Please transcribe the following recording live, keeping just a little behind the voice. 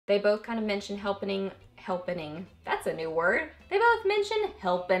They both kind of mention helping. That's a new word. They both mention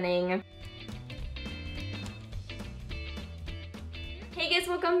helping. Hey guys,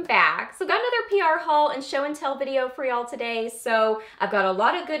 welcome back. So got another PR haul and show and tell video for y'all today. So I've got a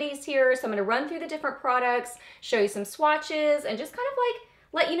lot of goodies here. So I'm gonna run through the different products, show you some swatches, and just kind of like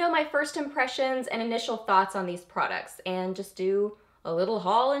let you know my first impressions and initial thoughts on these products, and just do a little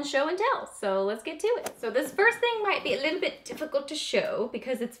haul and show and tell. So let's get to it. So this first thing might be a little bit difficult to show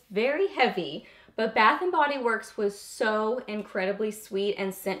because it's very heavy, but Bath & Body Works was so incredibly sweet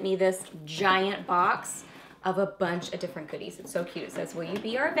and sent me this giant box of a bunch of different goodies. It's so cute. It says, "Will you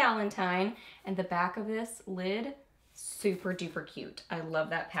be our Valentine?" And the back of this lid, super duper cute. I love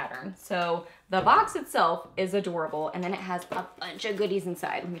that pattern. So the box itself is adorable, and then it has a bunch of goodies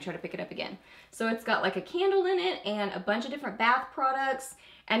inside. Let me try to pick it up again. So it's got like a candle in it and a bunch of different bath products,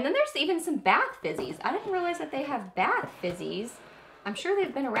 and then there's even some bath fizzies. I didn't realize that they have bath fizzies. I'm sure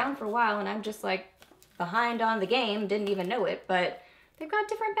they've been around for a while, and I'm just like behind on the game, didn't even know it, but they've got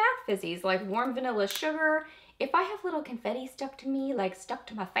different bath fizzies, like warm vanilla sugar. If I have little confetti stuck to me, like stuck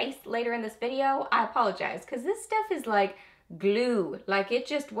to my face later in this video, I apologize, because this stuff is like glue. Like it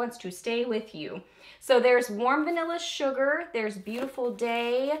just wants to stay with you. So there's warm vanilla sugar, there's Beautiful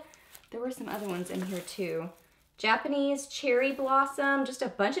Day. There were some other ones in here too. Japanese cherry blossom, just a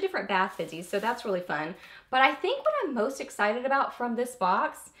bunch of different bath fizzies, so that's really fun. But I think what I'm most excited about from this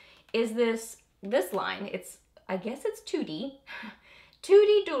box is this line. I guess it's Tutti.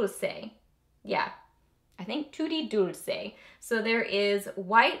 Tutti Dulce. Yeah, I think Tutti Dulce. So there is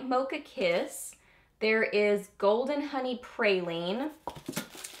White Mocha Kiss. There is Golden Honey Praline.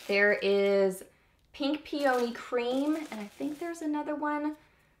 There is Pink Peony Cream. And I think there's another one,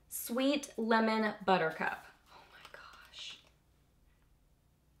 Sweet Lemon Buttercup. Oh my gosh.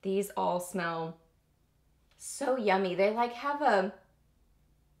 These all smell so yummy. They like have a,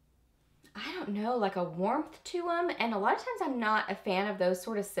 I don't know, like a warmth to them. And a lot of times I'm not a fan of those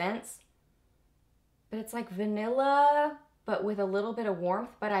sort of scents. But it's like vanilla, but with a little bit of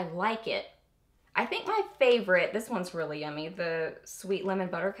warmth, but I like it. I think my favorite, this one's really yummy, the Sweet Lemon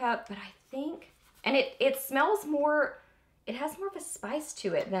Buttercup, but I think, and it smells more, it has more of a spice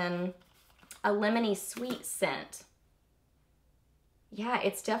to it than a lemony sweet scent. Yeah,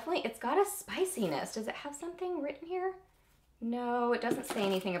 it's definitely, it's got a spiciness. Does it have something written here? No, it doesn't say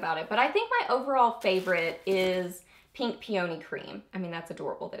anything about it, but I think my overall favorite is Pink Peony Cream. I mean, that's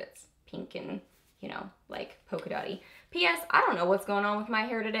adorable that it's pink and, you know, like polka dotty. P.S. I don't know what's going on with my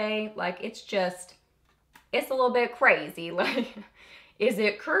hair today. Like, it's just, it's a little bit crazy. Like, is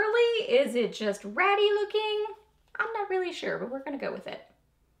it curly? Is it just ratty looking? I'm not really sure, but we're gonna go with it.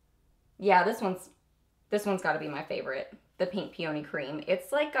 Yeah, this one's gotta be my favorite, the Pink Peony Cream.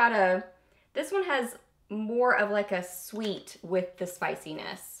 It's like got a, this one has more of like a sweet with the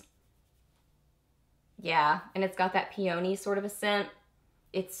spiciness. Yeah, and it's got that peony sort of a scent.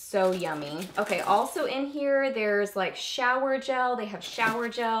 It's so yummy. Okay, also in here, there's like shower gel. They have shower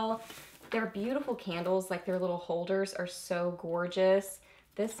gel. They're beautiful candles. Like their little holders are so gorgeous.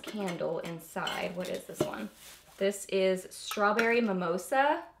 This candle inside, what is this one? This is Strawberry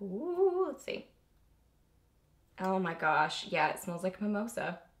Mimosa. Ooh, let's see. Oh my gosh. Yeah, it smells like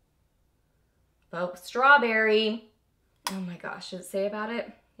mimosa. Well, strawberry. Oh my gosh, does it say about it?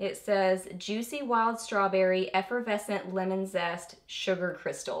 It says juicy wild strawberry, effervescent lemon zest, sugar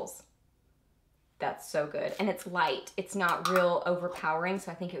crystals. That's so good. And it's light. It's not real overpowering,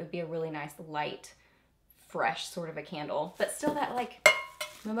 so I think it would be a really nice light, fresh sort of a candle. But still that like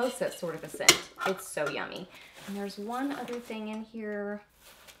mimosa sort of a scent. It's so yummy. And there's one other thing in here.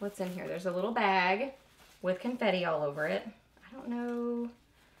 What's in here? There's a little bag with confetti all over it. I don't know.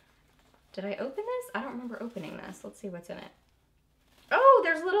 Did I open this? I don't remember opening this. Let's see what's in it. Oh,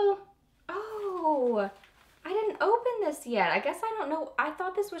 there's little, oh, I didn't open this yet. I guess I don't know. I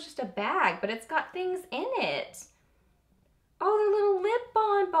thought this was just a bag, but it's got things in it. Oh, they're little lip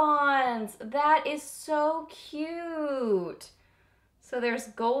bonbons. That is so cute. So there's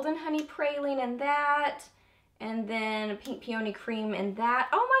Golden Honey Praline in that, and then Pink Peony Cream in that.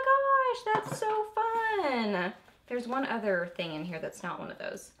 Oh my gosh, that's so fun. There's one other thing in here that's not one of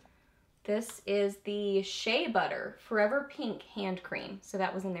those. This is the Shea Butter Forever Pink Hand Cream. So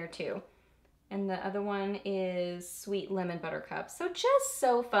that was in there too. And the other one is Sweet Lemon Buttercup. So just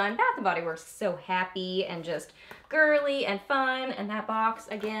so fun. Bath & Body Works is so happy and just girly and fun. And that box,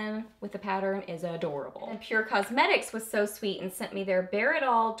 again, with the pattern is adorable. And Pure Cosmetics was so sweet and sent me their Bare It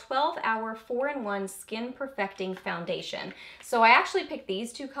All 12-Hour 4-in-1 Skin Perfecting Foundation. So I actually picked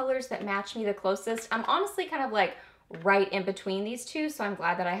these two colors that match me the closest. I'm honestly kind of like right in between these two, so I'm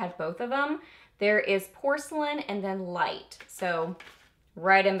glad that I had both of them. There is Porcelain and then Light. So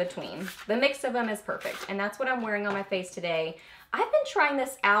right in between. The mix of them is perfect, and that's what I'm wearing on my face today. I've been trying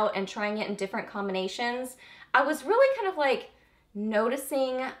this out and trying it in different combinations. I was really kind of like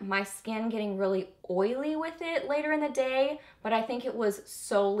noticing my skin getting really oily with it later in the day, but I think it was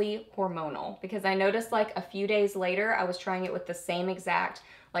solely hormonal because I noticed like a few days later I was trying it with the same exact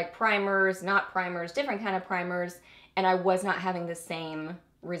like primers, not primers, different kind of primers, and I was not having the same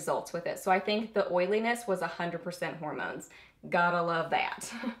results with it. So I think the oiliness was 100% hormones. Gotta love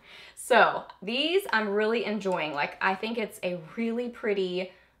that. So these I'm really enjoying. Like, I think it's a really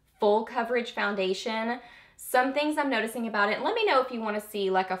pretty full coverage foundation. Some things I'm noticing about it, let me know if you want to see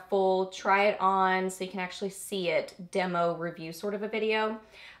like a full try it on so you can actually see it demo review sort of a video.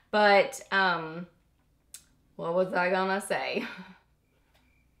 But what was I gonna say?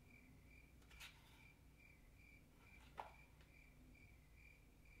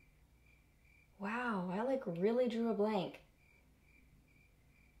 Wow, I like really drew a blank.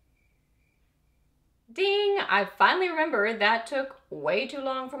 Ding! I finally remembered that took way too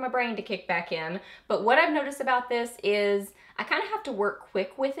long for my brain to kick back in. But what I've noticed about this is I kind of have to work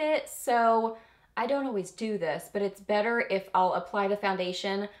quick with it, so I don't always do this, but it's better if I'll apply the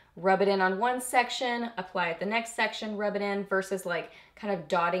foundation, rub it in on one section, apply it the next section, rub it in, versus like kind of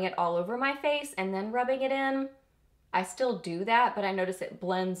dotting it all over my face and then rubbing it in. I still do that, but I notice it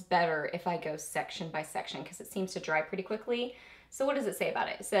blends better if I go section by section because it seems to dry pretty quickly. So what does it say about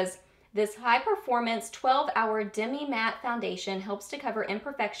it? It says, this high-performance 12-hour demi-matte foundation helps to cover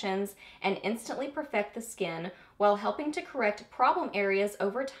imperfections and instantly perfect the skin while helping to correct problem areas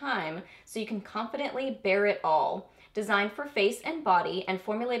over time so you can confidently bear it all. Designed for face and body and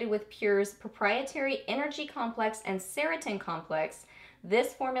formulated with Pure's proprietary energy complex and keratin complex,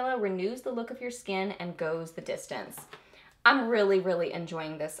 this formula renews the look of your skin and goes the distance. I'm really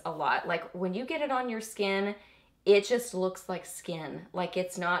enjoying this a lot. Like, when you get it on your skin, it just looks like skin. Like,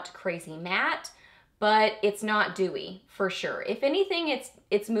 it's not crazy matte, but it's not dewy for sure. If anything,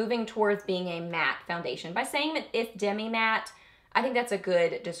 it's moving towards being a matte foundation. By saying that it's demi-matte, I think that's a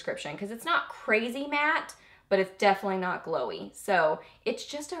good description because it's not crazy matte, but it's definitely not glowy. So it's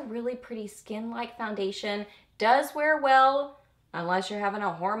just a really pretty skin-like foundation. Does wear well, unless you're having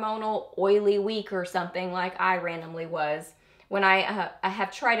a hormonal oily week or something like I randomly was. When I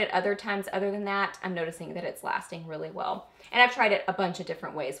have tried it other times other than that, I'm noticing that it's lasting really well. And I've tried it a bunch of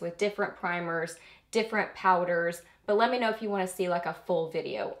different ways with different primers, different powders, but let me know if you want to see like a full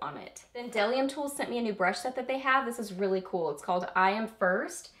video on it. Then Delium Tools sent me a new brush set that they have. This is really cool. It's called I Am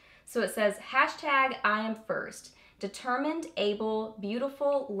First. So it says hashtag I Am First. Determined, able,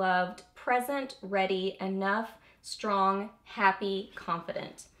 beautiful, loved, present, ready, enough, strong, happy,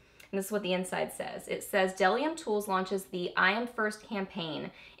 confident. And this is what the inside says. It says, Delium Tools launches the I Am First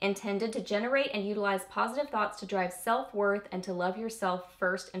campaign, intended to generate and utilize positive thoughts to drive self-worth and to love yourself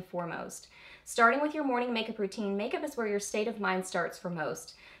first and foremost. Starting with your morning makeup routine, makeup is where your state of mind starts for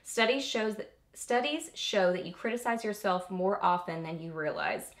most. Studies show that you criticize yourself more often than you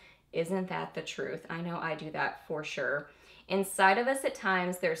realize. Isn't that the truth? I know I do that for sure. Inside of us at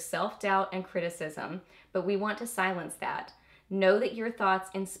times, there's self-doubt and criticism, but we want to silence that. Know that your thoughts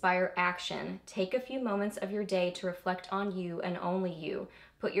inspire action. Take a few moments of your day to reflect on you and only you.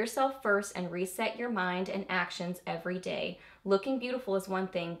 Put yourself first and reset your mind and actions every day. Looking beautiful is one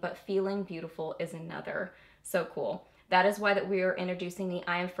thing, but feeling beautiful is another. So cool. That is why that we are introducing the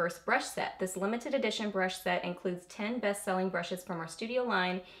I Am First brush set. This limited edition brush set includes 10 best-selling brushes from our studio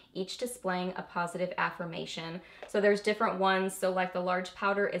line, each displaying a positive affirmation. So there's different ones. So like the large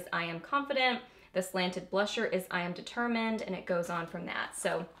powder is I Am Confident. The slanted blusher is I Am Determined, and it goes on from that.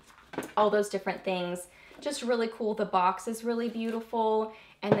 So all those different things, just really cool. The box is really beautiful.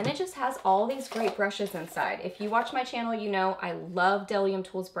 And then it just has all these great brushes inside. If you watch my channel, you know I love Delium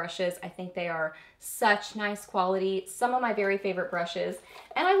Tools brushes. I think they are such nice quality. Some of my very favorite brushes.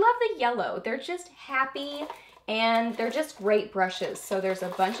 And I love the yellow. They're just happy and they're just great brushes. So there's a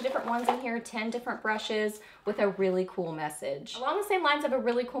bunch of different ones in here, 10 different brushes with a really cool message. Along the same lines of a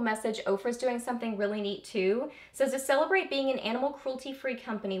really cool message, Ofra's doing something really neat too. It says, to celebrate being an animal cruelty-free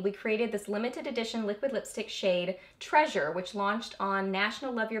company, we created this limited edition liquid lipstick shade, Treasure, which launched on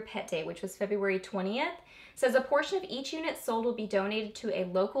National Love Your Pet Day, which was February 20th. It says a portion of each unit sold will be donated to a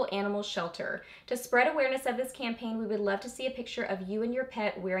local animal shelter. To spread awareness of this campaign, we would love to see a picture of you and your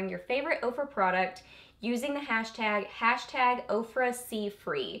pet wearing your favorite Ofra product using the hashtag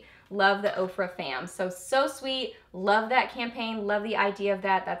 #OfraCFree. Love the Ofra fam. So sweet. Love that campaign. Love the idea of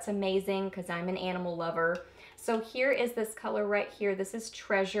that. That's amazing because I'm an animal lover. So here is this color right here. This is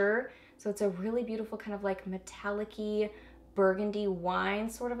Treasure. So it's a really beautiful kind of like metallic-y burgundy wine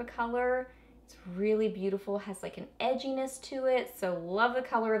sort of a color. It's really beautiful, has like an edginess to it, so love the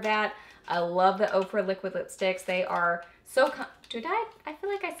color of that. I love the Ofra liquid lipsticks. They are so, I feel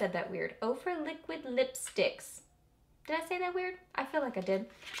like I said that weird. Ofra liquid lipsticks. Did I say that weird? I feel like I did.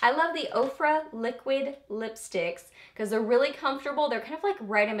 I love the Ofra liquid lipsticks because they're really comfortable. They're kind of like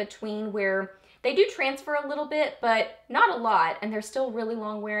right in between where they do transfer a little bit, but not a lot. And they're still really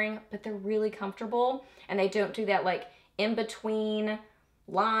long wearing, but they're really comfortable. And they don't do that like in between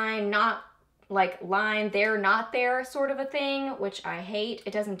line, not like line there, not there sort of a thing, which I hate.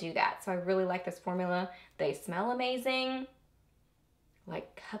 It doesn't do that. So I really like this formula. They smell amazing,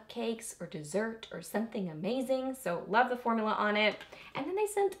 like cupcakes or dessert or something amazing. So love the formula on it. And then they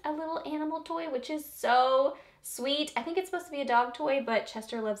sent a little animal toy, which is so sweet. I think it's supposed to be a dog toy, but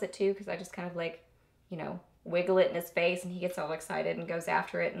Chester loves it too because I just kind of like, you know, wiggle it in his face and he gets all excited and goes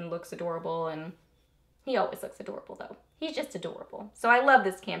after it and looks adorable. And he always looks adorable though. He's just adorable. So I love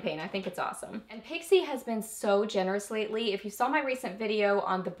this campaign. I think it's awesome. And Pixi has been so generous lately. If you saw my recent video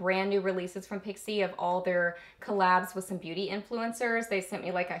on the brand new releases from Pixi of all their collabs with some beauty influencers, they sent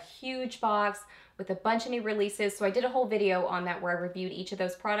me like a huge box with a bunch of new releases. So I did a whole video on that where I reviewed each of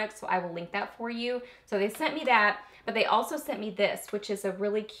those products. So I will link that for you. So they sent me that, but they also sent me this, which is a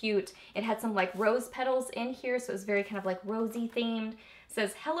really cute, it had some like rose petals in here. So it was very kind of like rosy themed. It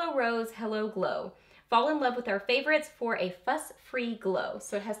says, "Hello Rose, hello Glow. Fall in love with our favorites for a fuss-free glow."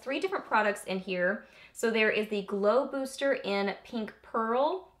 So it has 3 different products in here. So there is the Glow Booster in Pink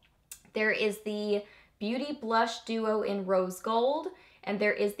Pearl. There is the Beauty Blush Duo in Rose Gold. And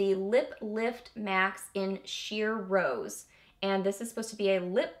there is the Lip Lift Max in Sheer Rose. And this is supposed to be a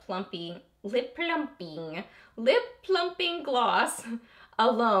lip plumping gloss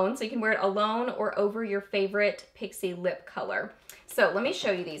alone. So you can wear it alone or over your favorite Pixi lip color. So let me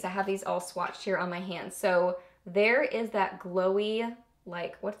show you these. I have these all swatched here on my hand. So there is that glowy,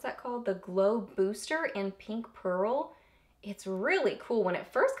 like, what's that called? The Glow Booster in Pink Pearl. It's really cool. When it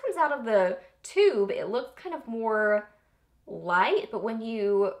first comes out of the tube, it looks kind of more light, but when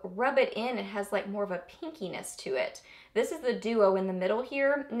you rub it in, it has like more of a pinkiness to it. This is the duo in the middle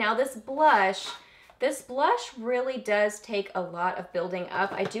here. Now this blush really does take a lot of building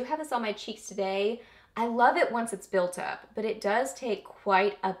up. I do have this on my cheeks today. I love it once it's built up, but it does take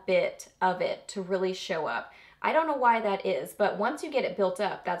quite a bit of it to really show up. I don't know why that is, but once you get it built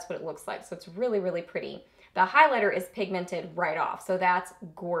up, that's what it looks like. So it's really, really pretty. The highlighter is pigmented right off, so that's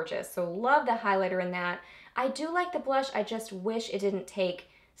gorgeous. So love the highlighter in that. I do like the blush. I just wish it didn't take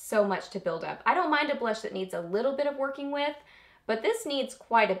so much to build up. I don't mind a blush that needs a little bit of working with, but this needs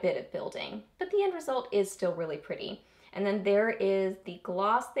quite a bit of building. But the end result is still really pretty. And then there is the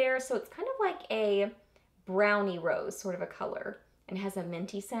gloss there. So it's kind of like a brownie rose sort of a color and has a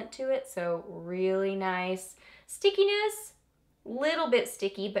minty scent to it. So really nice. Stickiness, little bit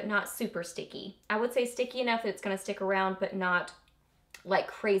sticky, but not super sticky. I would say sticky enough that it's going to stick around, but not like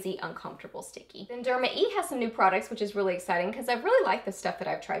crazy uncomfortable sticky. Then Derma E has some new products, which is really exciting because I really like the stuff that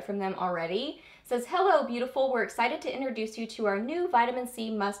I've tried from them already. It says, "Hello beautiful, we're excited to introduce you to our new vitamin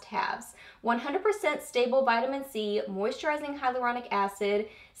C must-haves. 100% stable vitamin C, moisturizing hyaluronic acid,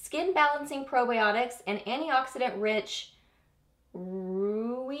 skin balancing probiotics, and antioxidant rich rooibos.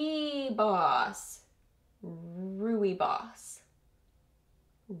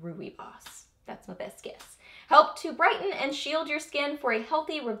 That's my best guess. Help to brighten and shield your skin for a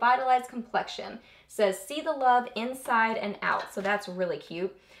healthy, revitalized complexion." Says, "See the love inside and out." So that's really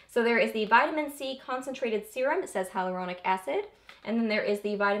cute. So there is the vitamin C concentrated serum. It says hyaluronic acid. And then there is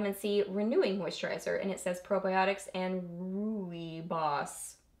the vitamin C renewing moisturizer. And it says probiotics and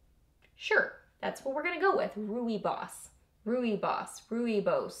rooibos. Sure, that's what we're going to go with. Rooibos.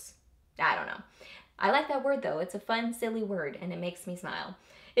 I don't know. I like that word though. It's a fun, silly word and it makes me smile.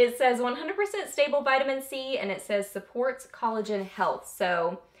 It says 100% stable vitamin C and it says supports collagen health.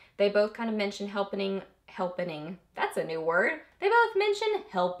 So they both kind of mention helping. That's a new word. They both mention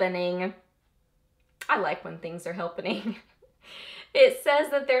helping. I like when things are helping. It says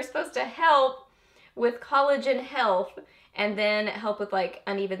that they're supposed to help with collagen health and then help with like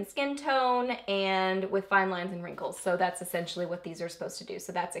uneven skin tone and with fine lines and wrinkles. So that's essentially what these are supposed to do.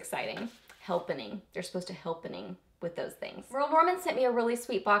 So that's exciting. Helping. They're supposed to helping with those things. Merle Norman sent me a really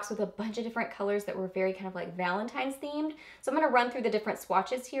sweet box with a bunch of different colors that were very kind of like Valentine's themed. So I'm going to run through the different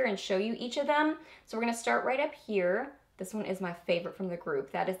swatches here and show you each of them. So we're going to start right up here. This one is my favorite from the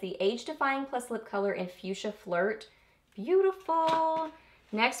group. That is the Age Defying Plus Lip Color in Fuchsia Flirt. Beautiful.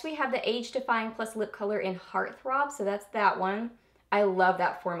 Next we have the Age Defying Plus Lip Color in Heartthrob. So that's that one. I love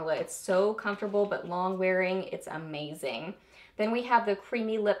that formula. It's so comfortable but long wearing. It's amazing. Then we have the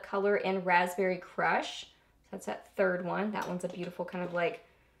Creamy Lip Color in Raspberry Crush. That's that third one. That one's a beautiful kind of like,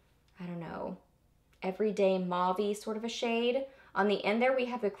 I don't know, everyday mauve-y sort of a shade. On the end there, we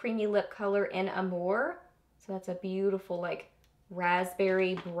have the creamy lip color in Amour. So that's a beautiful, like,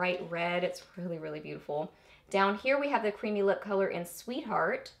 raspberry bright red. It's really, really beautiful. Down here, we have the creamy lip color in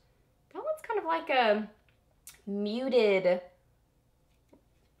Sweetheart. That one's kind of like a muted,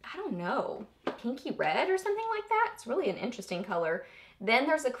 I don't know, pinky red or something like that. It's really an interesting color. Then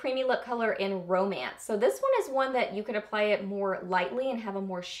there's a creamy lip color in Romance. So this one is one that you could apply it more lightly and have a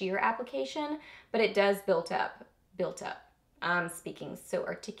more sheer application, but it does build up. I'm speaking so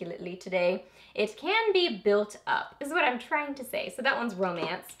articulately today. It can be built up, is what I'm trying to say. So that one's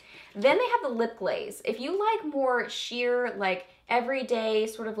Romance. Then they have the Lip Glaze. If you like more sheer, like everyday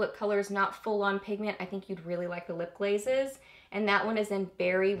sort of lip colors, not full on pigment, I think you'd really like the Lip Glazes. And that one is in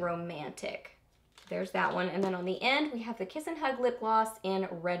Berry Romantic. There's that one. And then on the end, we have the Kiss and Hug Lip Gloss in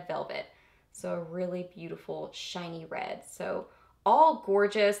Red Velvet. So a really beautiful, shiny red. So all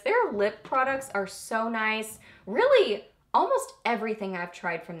gorgeous. Their lip products are so nice. Really, almost everything I've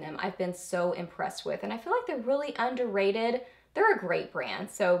tried from them, I've been so impressed with. And I feel like they're really underrated. They're a great brand.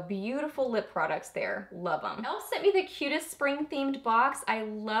 So beautiful lip products there. Love them. Elle sent me the cutest spring themed box. I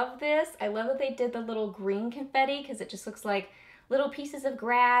love this. I love that they did the little green confetti because it just looks like little pieces of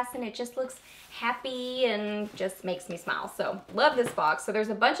grass and it just looks happy and just makes me smile. So love this box. So there's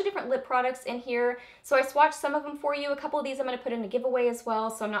a bunch of different lip products in here. So I swatched some of them for you. A couple of these I'm going to put in a giveaway as well.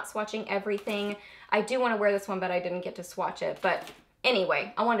 So I'm not swatching everything. I do want to wear this one, but I didn't get to swatch it. But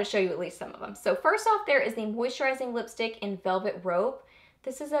anyway, I wanted to show you at least some of them. So first off, there is the moisturizing lipstick in Velvet Rope.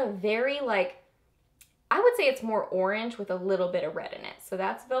 This is a very, like, I would say it's more orange with a little bit of red in it. So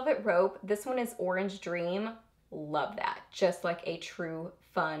that's Velvet Rope. This one is Orange Dream. Love that. Just like a true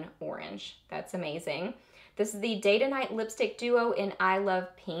fun orange. That's amazing. This is the Day to Night Lipstick Duo in I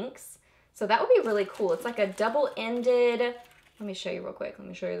Love Pinks. So that would be really cool. It's like a double-ended, let me show you real quick. Let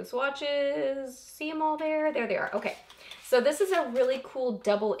me show you the swatches. See them all there? There they are. Okay. So this is a really cool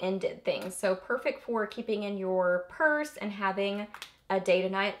double-ended thing. So perfect for keeping in your purse and having a day to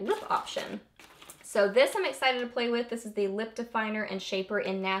night lip option. So this I'm excited to play with. This is the Lip Definer and Shaper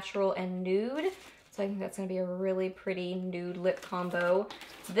in Natural and Nude. So I think that's going to be a really pretty nude lip combo.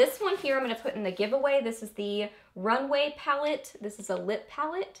 This one here I'm going to put in the giveaway. This is the Runway palette. This is a lip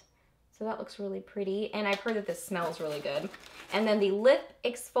palette. So that looks really pretty. And I've heard that this smells really good. And then the Lip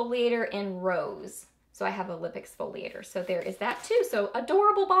Exfoliator in Rose. So I have a lip exfoliator. So there is that too. So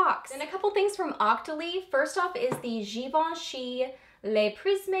adorable box. And a couple things from Octoly. First off is the Givenchy Les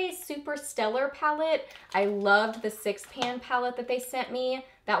Prismes Super Stellar palette. I loved the 6-pan palette that they sent me.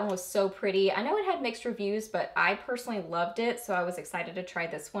 That one was so pretty. I know it had mixed reviews, but I personally loved it, so I was excited to try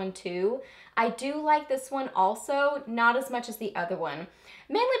this one too. I do like this one also, not as much as the other one,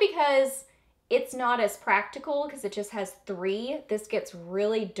 mainly because it's not as practical because it just has 3. This gets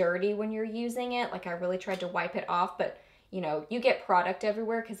really dirty when you're using it. Like I really tried to wipe it off, but you know, you get product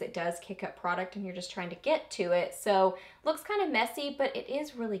everywhere because it does kick up product and you're just trying to get to it. So looks kind of messy, but it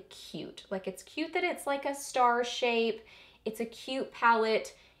is really cute. Like it's cute that it's like a star shape. It's a cute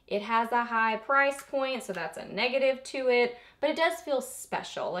palette. It has a high price point, so that's a negative to it, but it does feel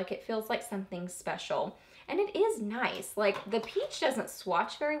special. Like it feels like something special. And it is nice. Like the peach doesn't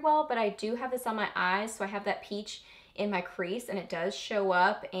swatch very well, but I do have this on my eyes, so I have that peach in my crease and it does show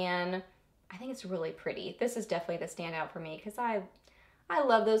up and I think it's really pretty. This is definitely the standout for me because I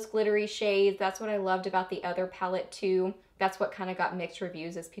love those glittery shades. That's what I loved about the other palette too. That's what kind of got mixed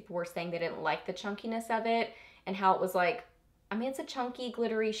reviews as people were saying they didn't like the chunkiness of it and how it was like, I mean, it's a chunky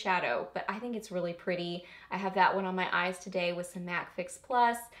glittery shadow, but I think it's really pretty. I have that one on my eyes today with some MAC Fix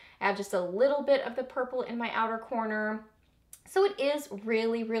Plus. I have just a little bit of the purple in my outer corner. So it is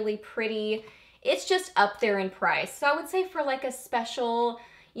really, really pretty. It's just up there in price. So I would say for like a special,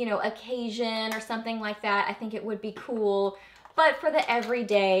 you know, occasion or something like that, I think it would be cool. But for the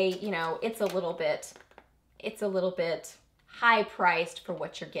everyday, you know, it's a little bit high priced for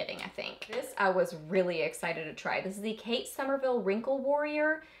what you're getting, I think. This I was really excited to try. This is the Kate Somerville Wrinkle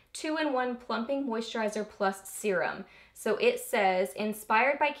Warrior 2-in-1 Plumping Moisturizer Plus Serum. So it says,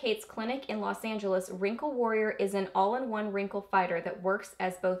 inspired by Kate's clinic in Los Angeles, Wrinkle Warrior is an all-in-one wrinkle fighter that works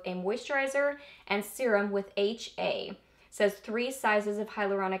as both a moisturizer and serum with HA. Says 3 sizes of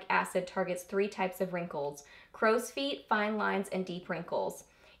hyaluronic acid targets 3 types of wrinkles: crow's feet, fine lines, and deep wrinkles.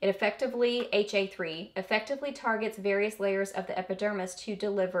 It effectively, HA3, effectively targets various layers of the epidermis to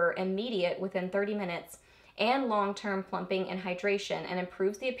deliver immediate, within 30 minutes, and long-term plumping and hydration, and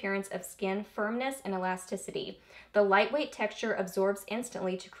improves the appearance of skin firmness and elasticity. The lightweight texture absorbs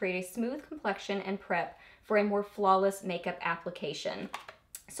instantly to create a smooth complexion and prep for a more flawless makeup application.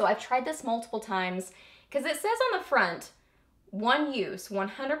 So I've tried this multiple times because it says on the front, one use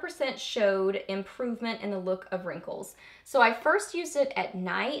 100% showed improvement in the look of wrinkles. So I first used it at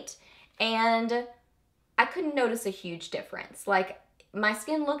night and I couldn't notice a huge difference. Like, my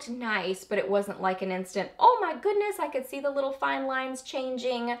skin looked nice, but it wasn't like an instant, oh my goodness, I could see the little fine lines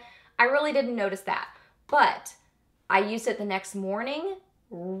changing. I really didn't notice that. But I used it the next morning,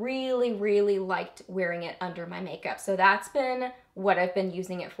 really liked wearing it under my makeup. So that's been what I've been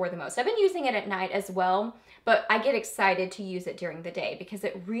using it for the most. I've been using it at night as well, but I get excited to use it during the day because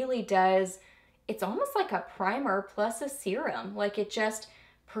it really does, it's almost like a primer plus a serum. Like, it just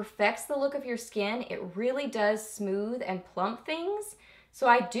perfects the look of your skin. It really does smooth and plump things. So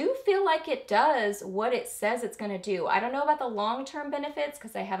I do feel like it does what it says it's gonna do. I don't know about the long-term benefits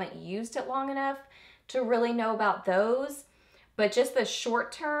because I haven't used it long enough to really know about those, but just the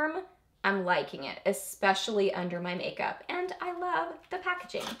short term, I'm liking it, especially under my makeup. And I love the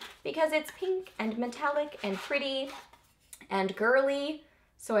packaging because it's pink and metallic and pretty and girly.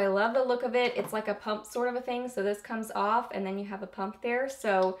 So I love the look of it. It's like a pump sort of a thing. So this comes off and then you have a pump there.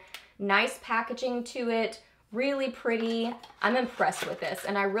 So nice packaging to it, really pretty. I'm impressed with this.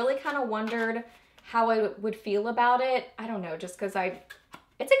 And I really kind of wondered how I would feel about it. I don't know, just because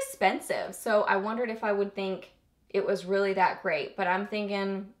it's expensive. So I wondered if I would think it was really that great, but I'm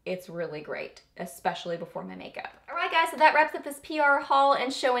thinking it's really great, especially before my makeup. All right, guys, so that wraps up this PR haul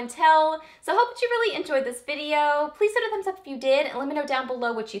and show and tell. So I hope that you really enjoyed this video. Please hit a thumbs up if you did, and let me know down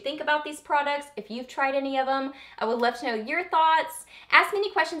below what you think about these products, if you've tried any of them. I would love to know your thoughts. Ask me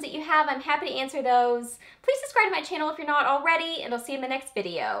any questions that you have. I'm happy to answer those. Please subscribe to my channel if you're not already, and I'll see you in the next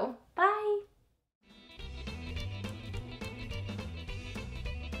video. Bye.